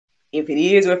If it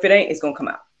is or if it ain't, it's going to come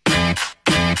out.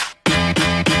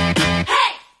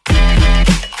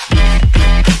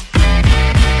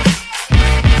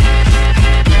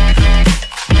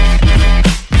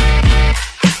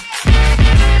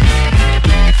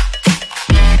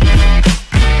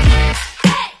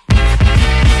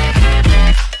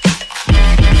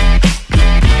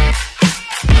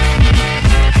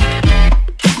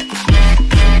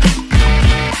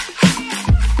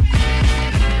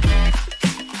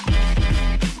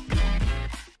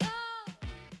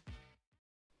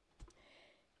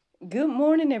 Good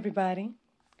morning, everybody.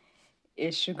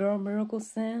 It's your girl, Miracle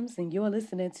Sims, and you're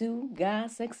listening to God,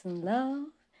 Sex, and Love,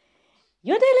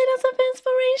 your daily dose of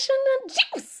inspiration and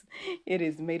juice. It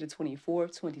is May the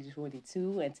 24th,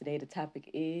 2022, and today the topic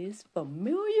is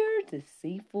familiar,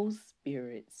 deceitful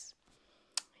spirits.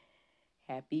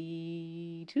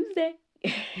 Happy Tuesday.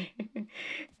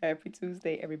 Happy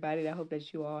Tuesday, everybody. I hope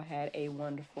that you all had a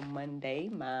wonderful Monday.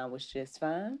 Mine was just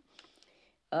fine.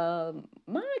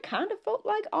 Mine kind of felt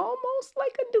like almost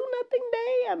like a do nothing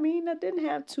day. I mean, I didn't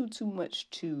have too much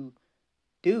to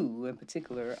do in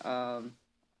particular.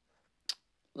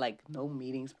 Like no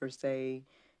meetings per se,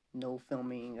 no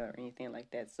filming or anything like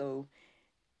that. So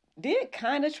did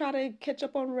kind of try to catch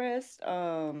up on rest.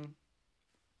 Look.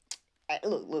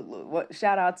 What?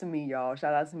 Shout out to me, y'all.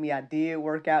 Shout out to me. I did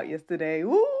work out yesterday.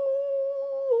 Woo!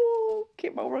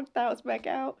 Kick my workouts back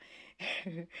out.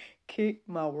 Kick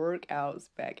my workouts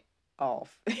back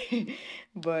off.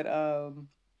 But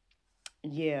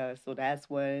yeah, so that's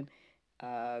one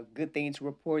good thing to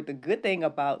report. The good thing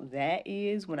about that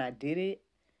is when I did it,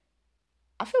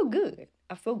 I feel good.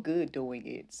 I feel good doing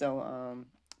it. So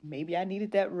maybe I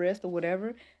needed that rest or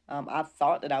whatever. I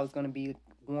thought that I was gonna be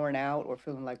worn out or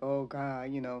feeling like, oh God,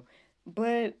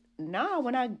 But nah,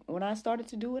 when I started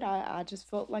to do it, I just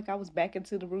felt like I was back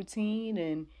into the routine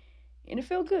and it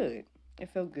felt good. It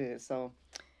felt good. So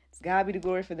it's God be the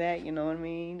glory for that, you know what I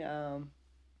mean?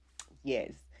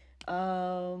 Yes.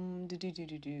 Other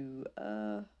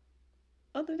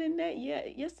than that, yeah,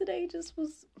 yesterday just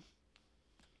was,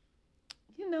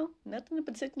 nothing in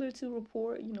particular to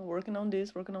report, working on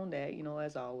this, working on that,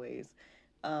 as always.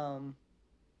 But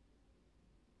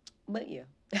yeah.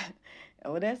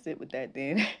 Oh, that's it with that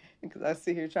then. Because I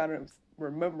sit here trying to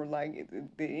remember, like,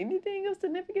 did anything of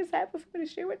significance happen for me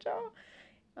to share with y'all?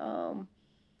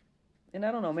 And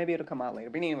I don't know, maybe it'll come out later.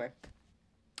 But anyway.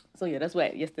 So yeah, that's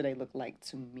what yesterday looked like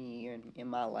to me in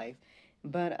my life.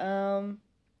 But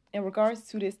in regards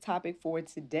to this topic for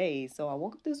today, so I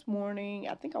woke up this morning.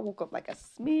 I think I woke up like a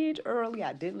smidge early.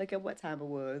 I didn't look at what time it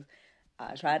was.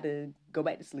 I tried to go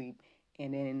back to sleep,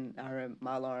 and then I heard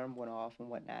my alarm went off and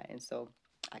whatnot. And so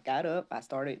I got up. I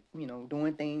started,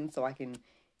 doing things so I can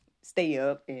stay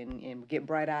up and get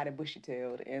bright-eyed and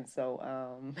bushy-tailed. And so,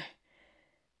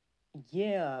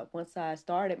 yeah, once I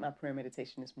started my prayer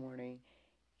meditation this morning,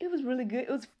 it was really good.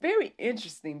 It was very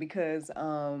interesting because,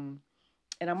 and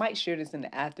I might share this in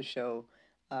the after show,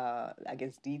 I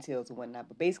guess details and whatnot.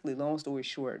 But basically, long story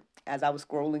short, as I was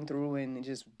scrolling through and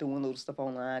just doing little stuff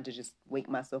online to just wake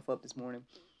myself up this morning,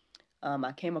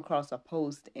 I came across a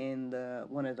post in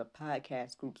one of the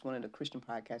podcast groups, one of the Christian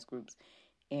podcast groups,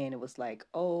 and it was like,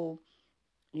 oh,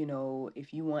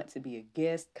 if you want to be a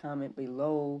guest, comment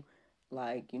below,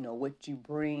 like, what you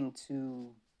bring to,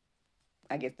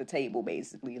 I guess, the table,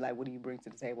 basically. Like, what do you bring to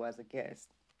the table as a guest?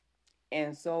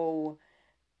 And so,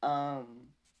 I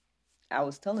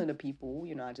was telling the people,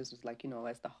 I just was like,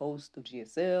 as the host of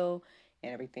GSL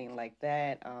and everything like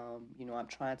that, I'm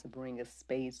trying to bring a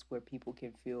space where people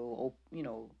can feel,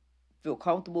 feel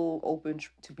comfortable,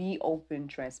 to be open,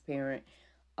 transparent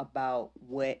about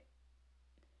what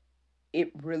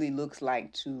it really looks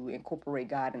like to incorporate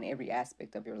God in every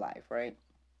aspect of your life, right?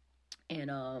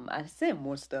 And I said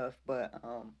more stuff, but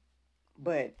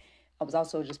I was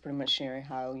also just pretty much sharing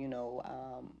how,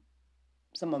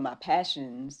 some of my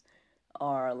passions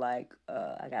are like,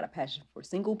 I got a passion for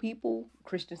single people,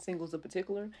 Christian singles in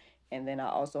particular. And then I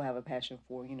also have a passion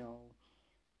for,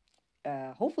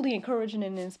 hopefully encouraging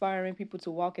and inspiring people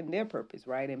to walk in their purpose,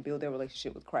 right? And build their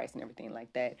relationship with Christ and everything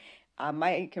like that. I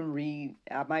might read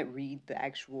the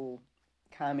actual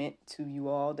comment to you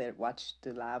all that watch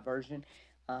the live version.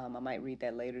 I might read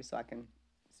that later so I can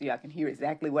hear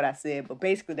exactly what I said. But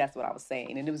basically, that's what I was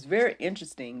saying. And it was very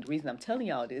interesting. The reason I'm telling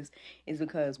y'all this is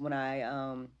because when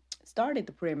I started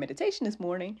the prayer meditation this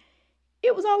morning,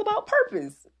 it was all about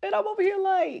purpose. And I'm over here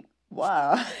like,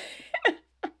 wow.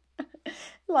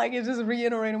 Like, it's just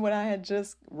reiterating what I had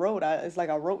just wrote. It's like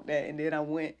I wrote that, and then I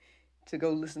went to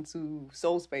go listen to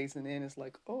Soul Space, and then it's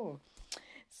like, oh.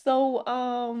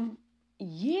 So,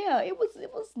 Yeah, it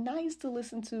was nice to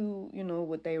listen to,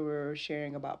 what they were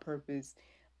sharing about purpose.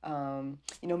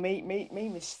 Made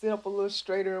me sit up a little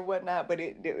straighter and whatnot, but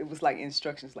it was like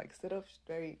instructions like sit up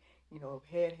straight,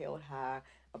 head held high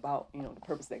about, the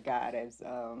purpose that God has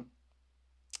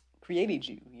created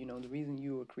you, the reason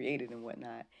you were created and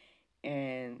whatnot.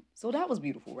 And so that was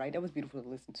beautiful, right? That was beautiful to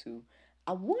listen to.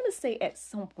 I want to say at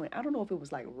some point, I don't know if it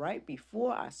was like right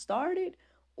before I started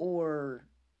or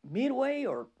midway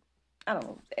or I don't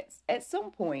know. At some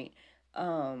point,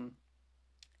 um,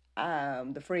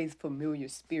 the phrase familiar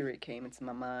spirit came into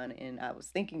my mind, and I was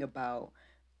thinking about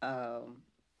um,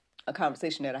 a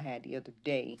conversation that I had the other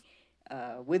day.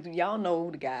 With y'all know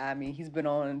the guy. I mean, he's been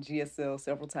on GSL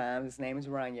several times. His name is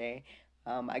Ranye.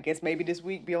 I guess maybe this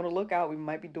week, be on the lookout. We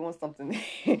might be doing something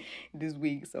this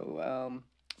week. So,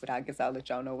 but I guess I'll let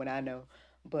y'all know when I know.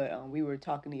 But we were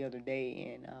talking the other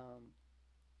day, and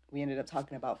we ended up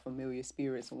talking about familiar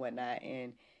spirits and whatnot.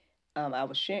 And I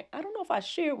was sharing. I don't know if I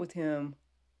shared with him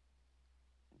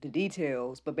the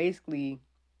details, but basically,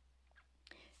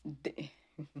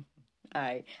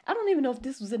 I don't even know if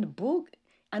this was in the book.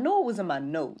 I know it was in my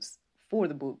notes for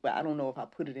the book, but I don't know if I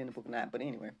put it in the book or not. But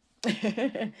anyway,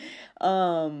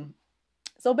 um,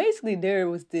 so basically,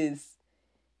 there's this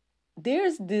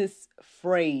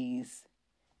phrase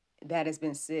that has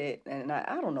been said, and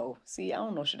I don't know. See, I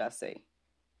don't know. Should I say?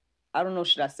 I don't know.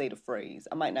 Should I say the phrase?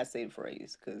 I might not say the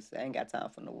phrase because I ain't got time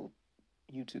for no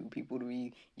YouTube people to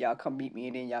be y'all come meet me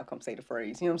and then y'all come say the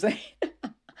phrase. You know what I'm saying?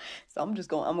 So I'm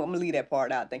gonna leave that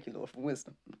part out. Thank you, Lord, for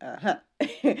wisdom. Uh-huh.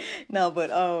 No,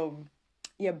 but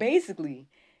yeah, basically,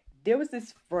 there was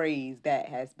this phrase that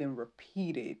has been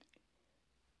repeated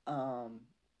um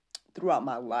throughout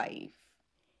my life,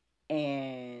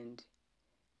 and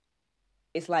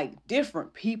it's like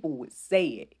different people would say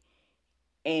it,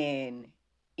 and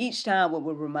each time it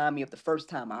would remind me of the first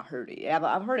time I heard it.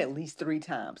 I've heard it at least 3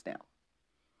 times now.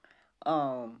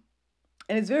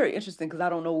 And it's very interesting because I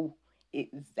don't know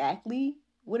exactly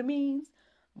what it means,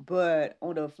 but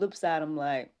on the flip side, I'm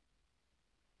like,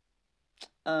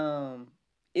 um,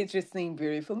 it just seemed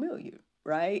very familiar,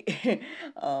 right?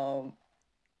 um,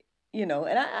 and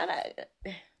I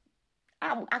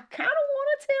kind of want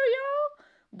to tell y'all,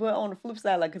 but on the flip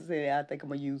side, like I said, I think I'm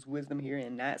gonna use wisdom here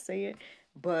and not say it.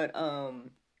 But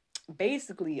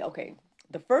basically, okay,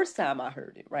 the first time I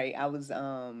heard it, right, I was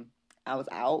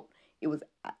out. It was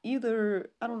either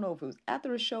I don't know if it was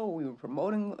after a show or we were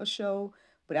promoting a show,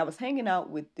 but I was hanging out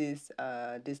with this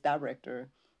director,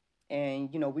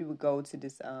 and we would go to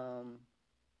this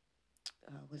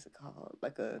what's it called,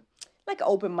 like an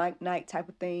open mic night type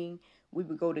of thing. We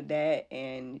would go to that,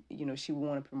 and she would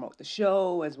want to promote the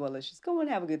show as well as just go and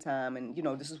have a good time. And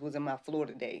this was in my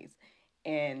Florida days,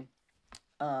 and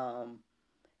um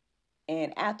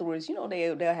and afterwards,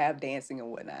 they'll have dancing and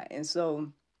whatnot. And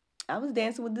so I was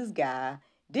dancing with this guy.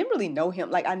 Didn't really know him.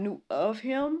 Like I knew of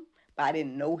him, but I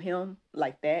didn't know him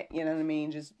like that. You know what I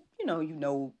mean? Just you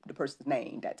know the person's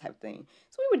name, that type of thing.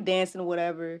 So we were dancing or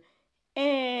whatever,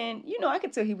 and I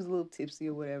could tell he was a little tipsy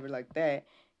or whatever like that.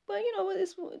 But we were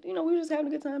just having a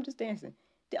good time, just dancing.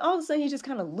 Then all of a sudden, he just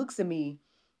kind of looks at me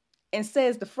and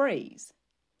says the phrase.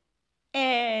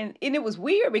 And it was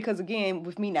weird because again,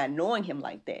 with me not knowing him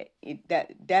like that,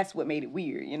 that's what made it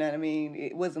weird. You know what I mean?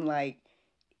 It wasn't a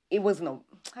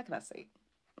how can I say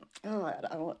it?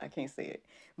 Oh, I can't say it.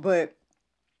 But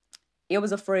it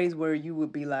was a phrase where you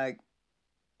would be like,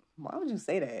 why would you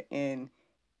say that? And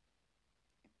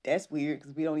that's weird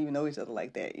because we don't even know each other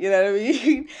like that. You know what I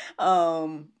mean?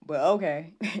 But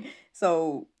okay.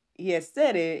 So he had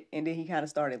said it, and then he kind of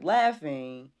started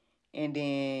laughing, and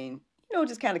then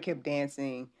just kind of kept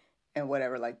dancing and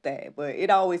whatever like that. But it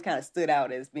always kind of stood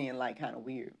out as being like kind of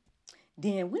weird.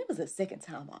 Then when was the second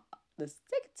time? The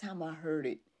second time I heard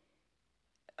it,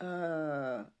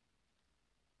 uh,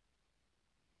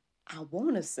 I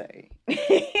want to say,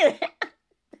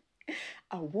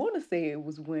 I want to say it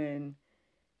was when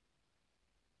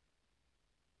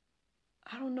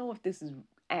I don't know if this is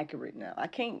accurate now. I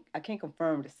can't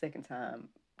confirm the second time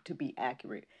to be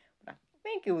accurate, but I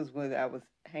think it was when I was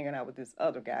hanging out with this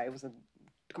other guy. It was a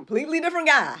completely different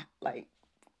guy. Like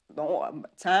the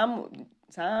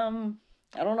time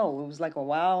I don't know. It was like a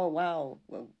while.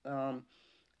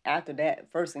 After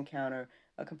that first encounter,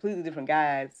 a completely different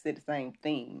guy said the same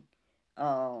thing.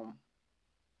 Um,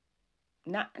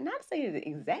 not to say it the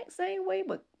exact same way,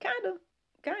 but kind of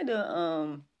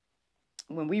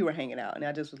when we were hanging out, and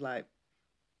I just was like,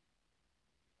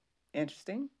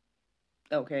 interesting.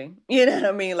 Okay, you know what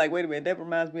I mean? Like, wait a minute, that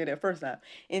reminds me of that first time.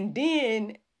 And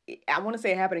then I want to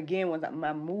say it happened again once I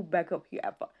moved back up here.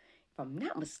 if I'm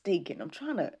not mistaken, I'm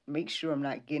trying to make sure I'm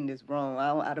not getting this wrong.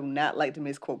 I do not like to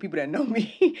misquote. People that know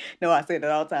me know I say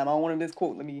that all the time. I don't want to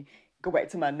misquote. Let me go back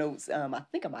to my notes. I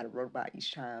think I might have wrote about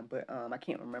each time, but I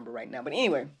can't remember right now. But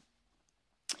anyway,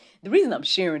 the reason I'm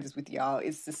sharing this with y'all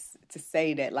is just to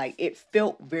say that like it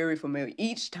felt very familiar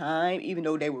each time, even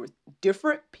though they were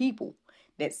different people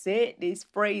that said this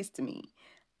phrase to me,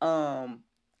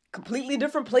 completely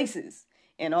different places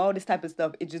and all this type of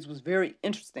stuff. It just was very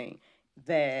interesting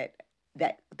that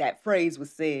that phrase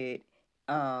was said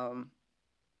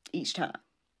each time,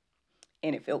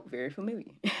 and it felt very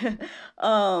familiar.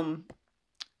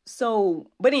 So,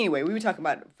 but anyway, we were talking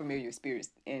about familiar spirits,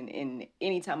 and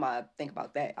anytime I think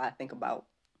about that, I think about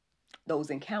those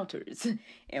encounters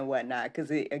and whatnot.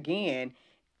 Because again,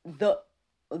 the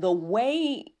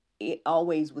way it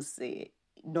always was said,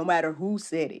 no matter who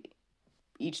said it,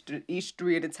 each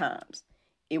three of the times,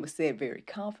 it was said very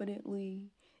confidently.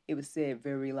 It was said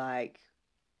very like,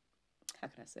 how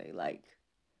can I say, like,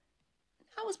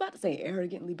 I was about to say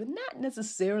arrogantly, but not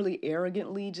necessarily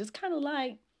arrogantly, just kind of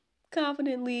like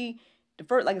confidently. The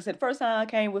first, like I said, first time I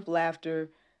came with laughter,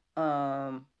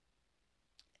 and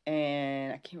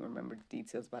I can't remember the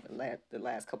details about the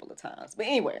last couple of times. But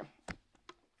anyway,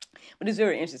 but it's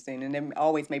very interesting, and then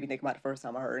always made me think about the first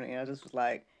time I heard it, and I just was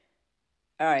like,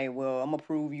 all right, well, I'm gonna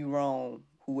prove you wrong,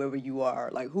 whoever you are.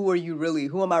 Like, who are you really?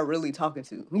 Who am I really talking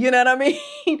to? You know what I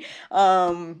mean?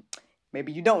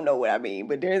 Maybe you don't know what I mean,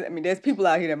 but there's people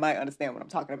out here that might understand what I'm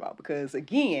talking about, because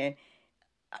again,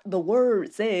 the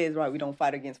word says, right, we don't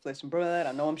fight against flesh and blood.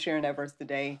 I know I'm sharing that verse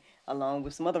today along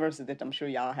with some other verses that I'm sure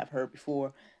y'all have heard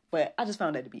before, but I just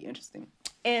found that to be interesting.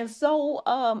 And so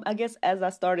I guess as I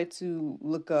started to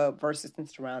look up verses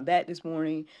around that this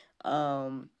morning,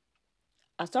 I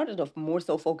started to more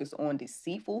so focus on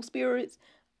deceitful spirits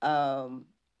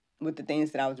with the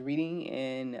things that I was reading,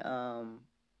 and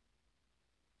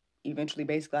eventually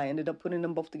basically I ended up putting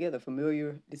them both together,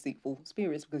 familiar deceitful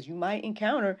spirits, because you might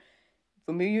encounter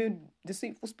familiar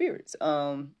deceitful spirits.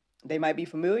 They might be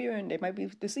familiar and they might be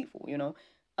deceitful, you know.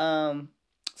 So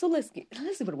let's see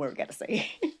what the word got to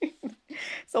say.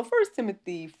 So 1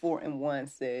 Timothy 4:1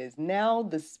 says, "Now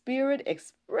the Spirit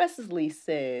expressly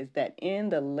says that in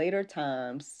the later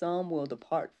times some will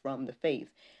depart from the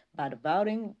faith by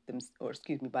devoting themselves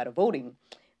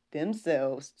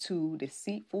to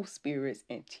deceitful spirits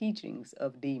and teachings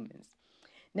of demons."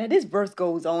 Now this verse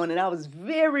goes on, and I was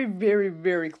very, very,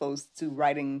 very close to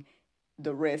writing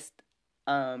the rest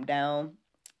down,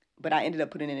 but I ended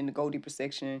up putting it in the go deeper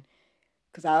section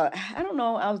because I don't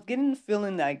know, I was getting the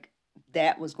feeling like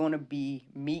that was going to be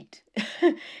meat,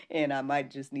 and I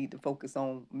might just need to focus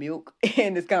on milk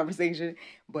in this conversation.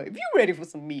 But if you're ready for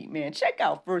some meat, man, check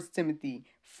out 1 Timothy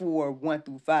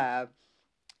 4:1-5.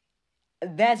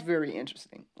 That's very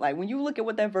interesting. Like when you look at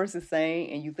what that verse is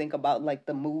saying and you think about like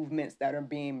the movements that are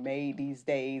being made these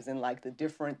days and like the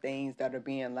different things that are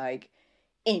being like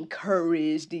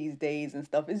encouraged these days and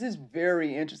stuff, it's just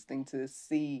very interesting to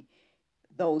see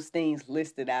those things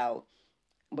listed out,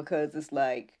 because it's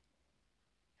like,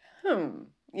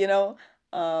 you know,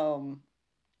 now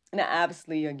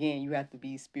obviously again you have to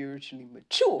be spiritually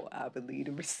mature, I believe,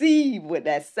 to receive what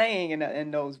that's saying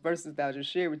in those verses that I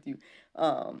just shared with you.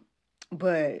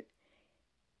 But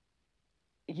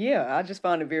yeah, I just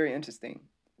found it very interesting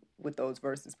with those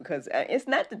verses, because it's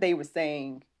not that they were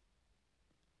saying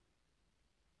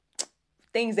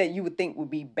things that you would think would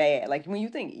be bad. Like when you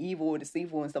think evil or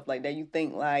deceitful and stuff like that, you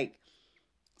think like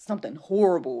something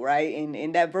horrible, right? And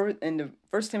in that verse, in the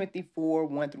 1 Timothy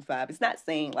 4:1-5, it's not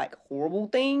saying like horrible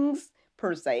things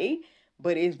per se,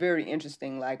 but it's very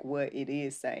interesting like what it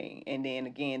is saying. And then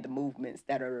again, the movements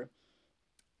that are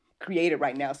created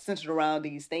right now centered around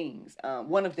these things.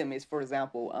 One of them is, for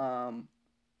example,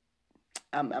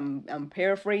 I'm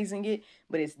paraphrasing it,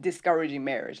 but it's discouraging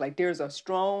marriage. Like there's a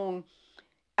strong,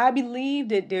 I believe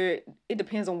that it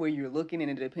depends on where you're looking,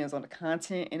 and it depends on the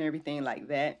content and everything like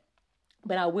that.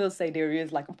 But I will say there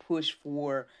is like a push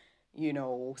for,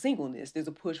 singleness. There's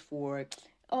a push for,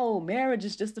 oh, marriage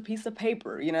is just a piece of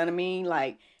paper. You know what I mean?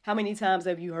 Like how many times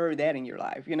have you heard that in your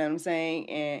life? You know what I'm saying?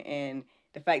 And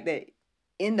the fact that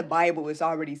in the Bible it's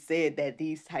already said that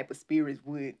these type of spirits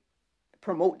would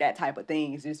promote that type of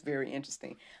thing is just very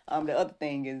interesting. The other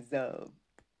thing is, do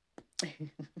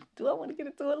I want to get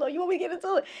into it? Lord, you want me to get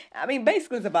into it? I mean,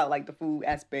 basically it's about like the food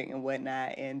aspect and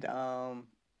whatnot, and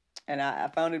I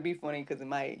found it to be funny because it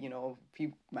might,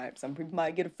 some people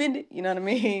might get offended, you know what I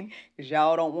mean? Because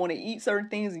y'all don't want to eat certain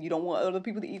things and you don't want other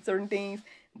people to eat certain things.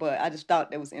 But I just thought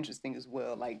that was interesting as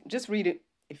well. Like, just read it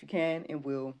if you can, and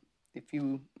if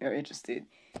you are interested,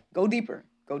 go deeper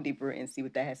go deeper and see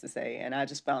what that has to say. And I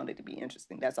just found it to be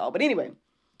interesting. That's all. But anyway,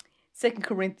 2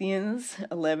 Corinthians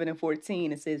 11 and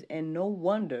 14, it says, and no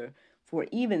wonder, for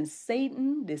even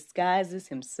Satan disguises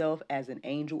himself as an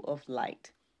angel of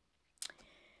light.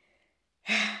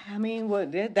 I mean,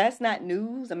 that's not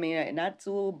news. I mean, not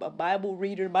to a Bible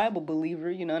reader, Bible believer,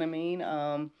 you know what I mean?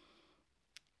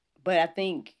 But I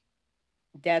think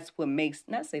that's what makes,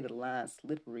 not say the line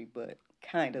slippery, but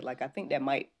kind of like, I think that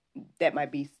might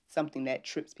be something that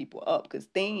trips people up, because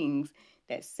things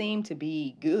that seem to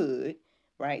be good,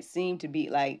 right, seem to be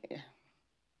like,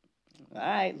 all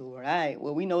right, Lord, all right.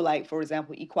 Well, we know, like, for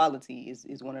example, equality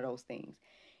is one of those things.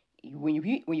 When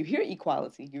you hear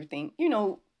equality,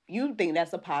 you think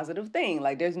that's a positive thing.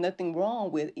 Like, there's nothing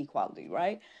wrong with equality,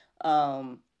 right?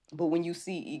 But when you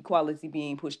see equality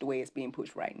being pushed the way it's being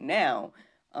pushed right now,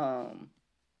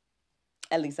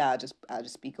 at least I'll just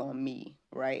speak on me,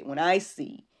 right? When I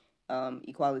see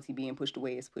equality being pushed the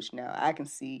way it's pushed now, I can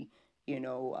see,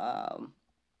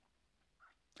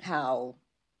 how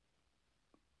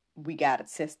we gotta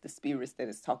test the spirits that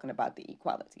is talking about the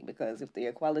equality, because if the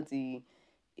equality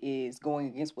is going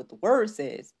against what the word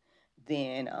says,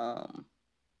 then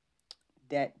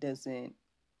that doesn't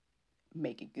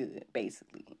make it good,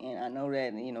 basically. And I know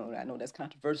that, I know that's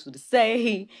controversial to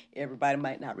say. Everybody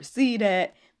might not receive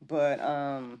that, but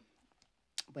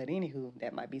anywho,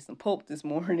 that might be some Pope this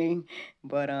morning.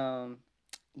 But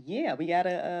yeah, we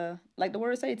gotta like the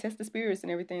word say, test the spirits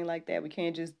and everything like that. We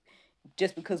can't just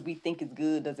because we think it's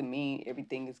good doesn't mean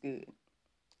everything is good.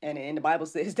 And the Bible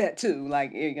says that too.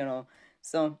 Like,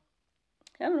 so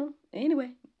I don't know.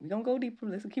 Anyway, we're going to go deeper.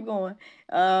 Let's keep going.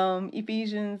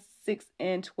 Ephesians 6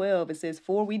 and 12, it says,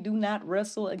 for we do not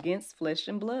wrestle against flesh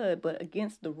and blood, but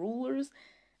against the rulers,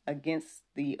 against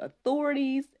the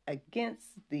authorities, against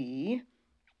the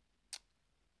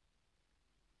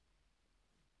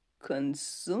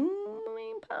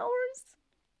consuming powers.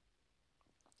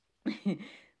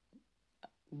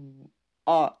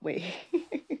 Wait.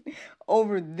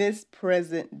 Over this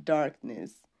present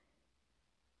darkness,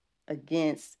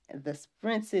 against the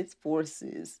spiritual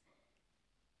forces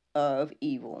of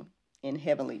evil in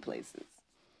heavenly places.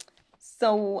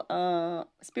 So,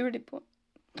 spirited point.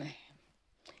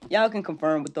 Y'all can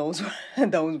confirm with those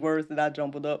words that I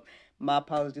jumbled up. My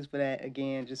apologies for that.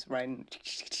 Again, just writing.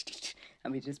 I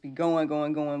mean, just be going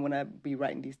when I be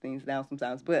writing these things down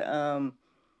sometimes. But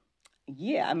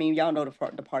yeah, I mean, y'all know the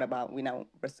part about we don't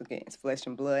wrestle against flesh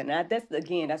and blood, and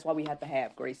that's why we have to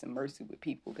have grace and mercy with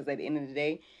people, because at the end of the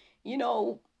day,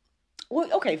 well,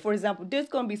 okay, for example, there's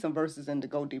going to be some verses in the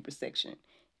Go Deeper section,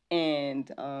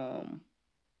 and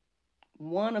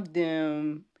one of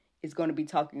them is going to be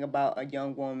talking about a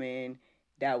young woman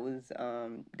that was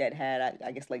that had,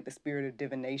 I guess, like the spirit of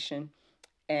divination,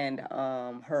 and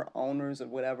her owners or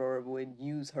whatever would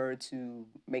use her to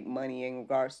make money in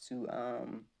regards to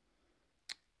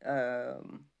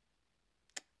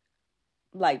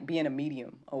like being a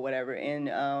medium or whatever,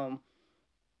 and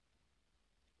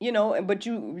but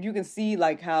you can see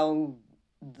like how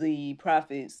the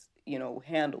prophets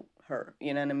handled her.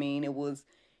 You know what I mean? It was,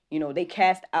 they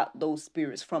cast out those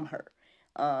spirits from her,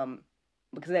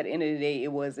 because at the end of the day,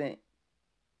 it wasn't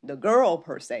the girl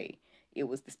per se. It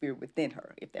was the spirit within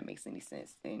her, if that makes any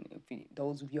sense. And if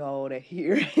those of y'all that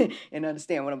hear and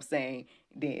understand what I'm saying,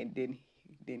 then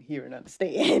hear and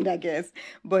understand, I guess.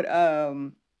 But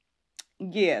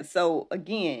yeah. So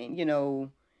again,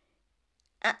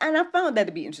 and I found that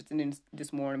to be interesting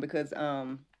this morning, because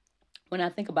when I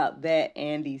think about that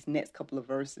and these next couple of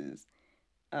verses,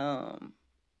 I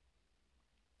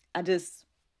just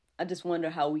wonder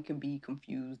how we can be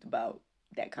confused about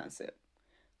that concept.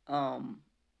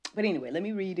 But anyway, let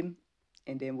me read him,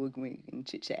 and then we can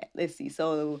chit chat. Let's see.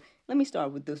 So let me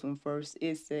start with this one first.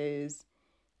 It says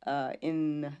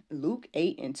in Luke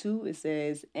 8 and 2, it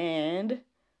says, and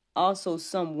also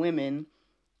some women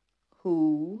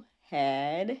who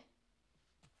had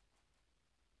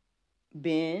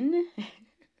been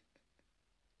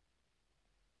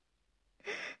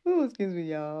oh, excuse me,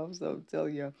 y'all. I'm so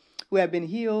telling you, who have been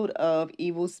healed of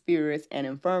evil spirits and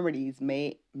infirmities,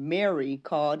 Mary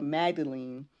called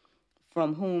Magdalene,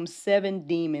 from whom 7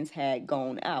 demons had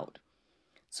gone out.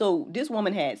 So this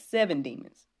woman had 7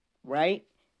 demons, right?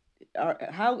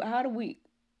 How do we?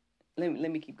 Let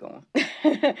me keep going.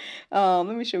 Let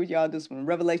me show y'all this one.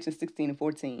 Revelation 16 and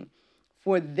 14.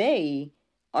 For they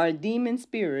are demon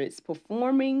spirits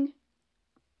performing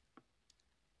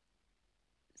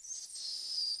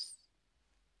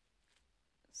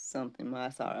something. I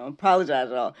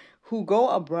apologize at all. Who go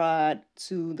abroad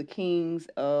to the kings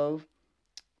of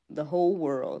the whole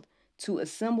world to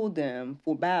assemble them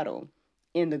for battle,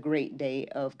 in the great day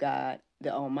of God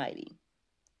the Almighty.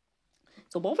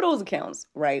 So both of those accounts,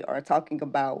 right, are talking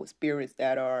about spirits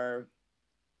that are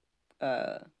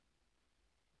uh,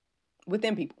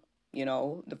 within people. You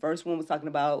know, the first one was talking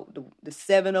about the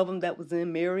seven of them that was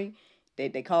in Mary, they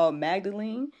called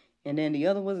Magdalene. And then the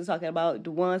other ones are talking about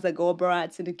the ones that go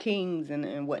abroad to the kings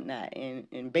and whatnot,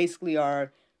 and basically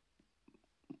are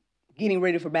getting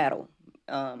ready for battle,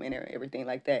 and everything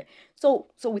like that. So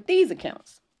with these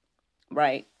accounts,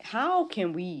 right, how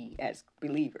can we as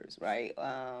believers, right,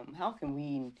 how can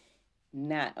we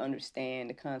not understand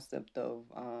the concept of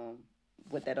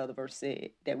what that other verse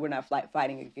said, that we're not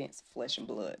fighting against flesh and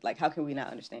blood? Like, how can we not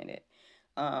understand it?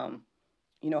 How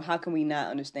can we not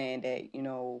understand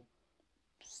that,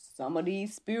 some of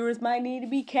these spirits might need to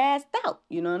be cast out?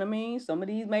 You know what I mean? Some of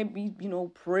these might be,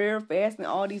 prayer, fasting,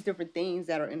 all these different things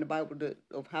that are in the Bible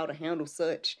of how to handle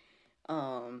such.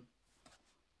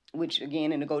 Which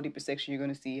again, in the Go Deeper section, you're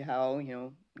going to see how,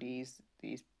 these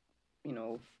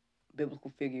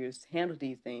biblical figures handle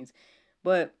these things.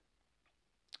 But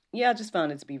yeah, I just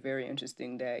found it to be very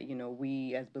interesting that,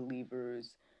 we as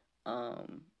believers,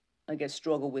 I guess,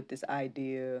 struggle with this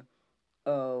idea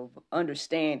of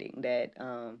understanding that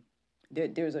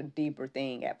there's a deeper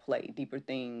thing at play. Deeper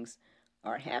things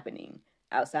are happening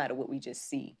outside of what we just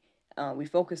see. We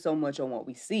focus so much on what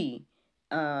we see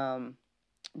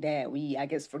that we, I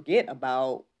guess, forget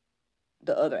about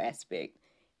the other aspect.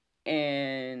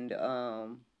 And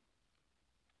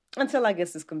until, I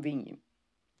guess, it's convenient.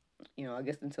 I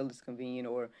guess until it's convenient,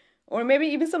 or maybe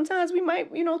even sometimes we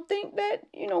might, think that,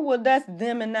 well, that's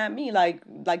them and not me. Like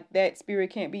that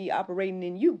spirit can't be operating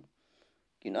in you.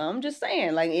 I'm just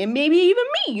saying, like, and maybe even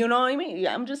me, you know what I mean?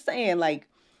 I'm just saying, like,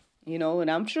 and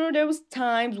I'm sure there was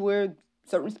times where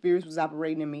certain spirits was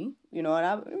operating in me, and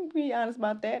I'll be honest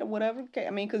about that or whatever. I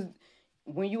mean, because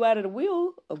when you out of the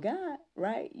will of God,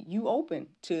 right, you open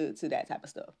to that type of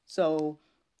stuff. So,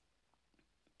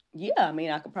 yeah, I mean,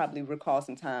 I could probably recall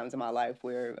some times in my life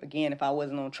where, again, if I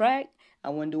wasn't on track, I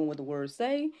wasn't doing what the words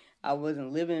say, I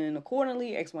wasn't living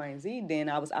accordingly, X, Y, and Z, then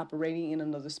I was operating in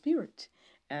another spirit,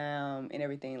 and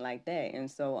everything like that. And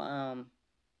so,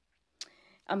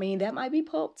 I mean, that might be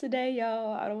pulp today,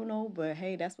 y'all. I don't know, but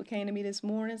hey, that's what came to me this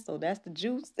morning, so that's the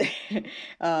juice.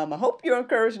 I hope you're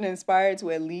encouraged and inspired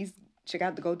to at least check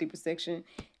out the Go Deeper section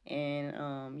and,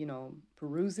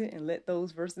 peruse it and let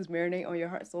those verses marinate on your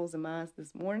heart, souls, and minds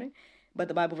this morning. But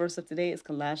the Bible verse of today is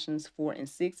Colossians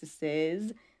 4:6. It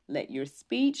says, "Let your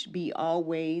speech be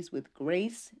always with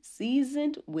grace,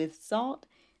 seasoned with salt,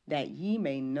 that ye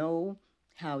may know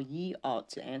how ye ought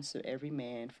to answer every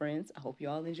man." Friends, I hope you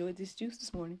all enjoyed this juice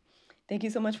this morning. Thank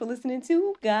you so much for listening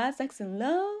to God, Sex, and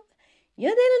Love, your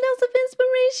daily dose of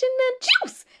inspiration and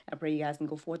juice. I pray you guys can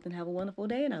go forth and have a wonderful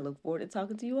day, and I look forward to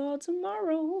talking to you all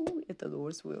tomorrow, if the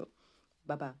Lord's will.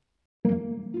 Bye-bye.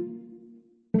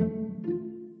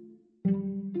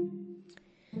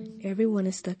 Everyone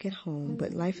is stuck at home,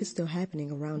 but life is still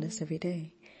happening around us every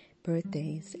day.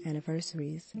 Birthdays,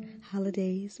 anniversaries,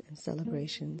 holidays, and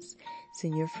celebrations.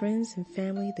 Send your friends and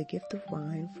family the gift of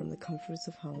wine from the comforts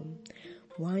of home.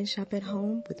 Wine shop at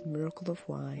home with Miracle of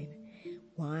Wine.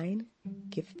 Wine,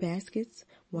 gift baskets,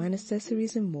 wine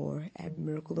accessories, and more at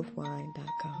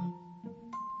miracleofwine.com.